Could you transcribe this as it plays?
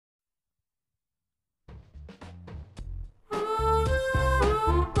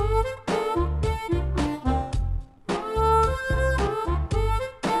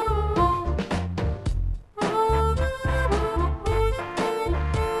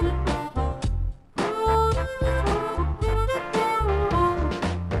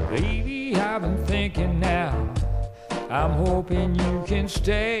I'm hoping you can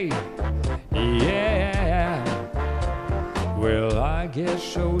stay. Yeah. Well, I get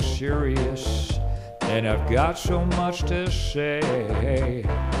so serious, and I've got so much to say.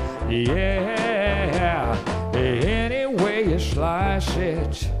 Yeah. Any way you slice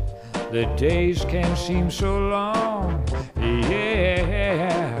it, the days can seem so long. Yeah.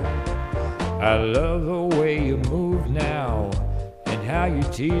 I love the way you move now, and how you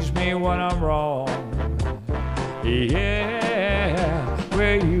tease me when I'm wrong. Yeah,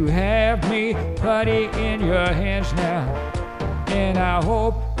 where you have me putty in your hands now, and I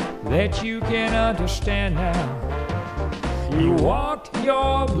hope that you can understand now. You walked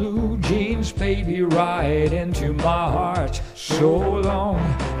your blue jeans, baby, right into my heart. So long,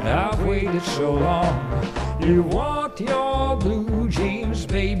 I've waited so long. You walked your blue jeans,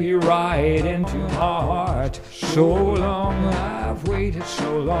 baby, right into my heart. So long, I've waited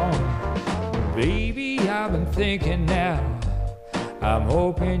so long. Baby, I've been thinking now, I'm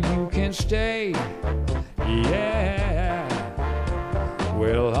hoping you can stay. Yeah.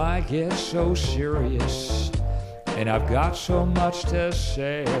 Well, I get so serious, and I've got so much to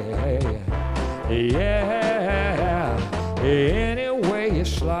say. Yeah. Any way you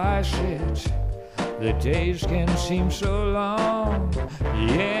slice it, the days can seem so long.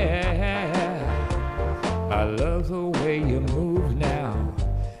 Yeah. I love the way you move now,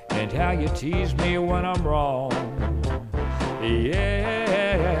 and how you tease me when I'm wrong.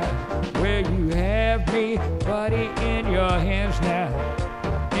 Yeah, where you have me, buddy, in your hands now,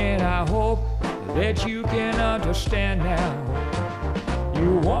 and I hope that you can understand now.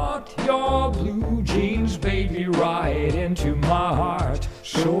 You walked your blue jeans, baby, right into my heart.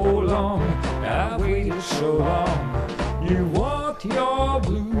 So long, I waited so long. You walked your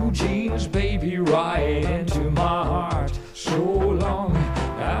blue jeans, baby, right into my heart. So long,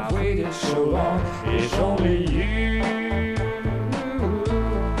 I've waited so long. It's only you.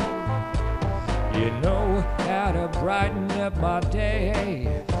 You know how to brighten up my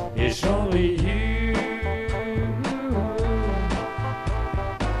day. It's only you.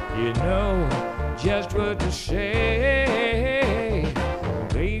 You know just what to say.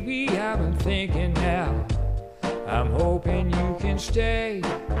 Baby, I've been thinking now, I'm hoping you can stay.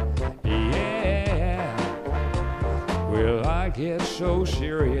 Yeah. Well, I get so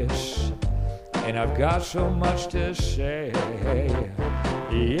serious, and I've got so much to say.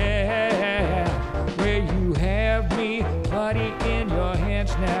 Yeah. Where you have me, buddy, in your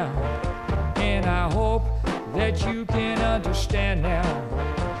hands now, and I hope that you can understand now.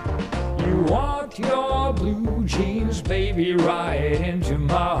 You walked your blue jeans, baby, right into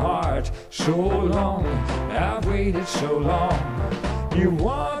my heart. So long, I've waited so long. You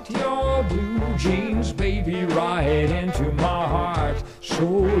walked your blue jeans, baby, right into my heart. So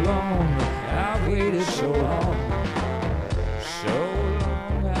long, I've waited so long.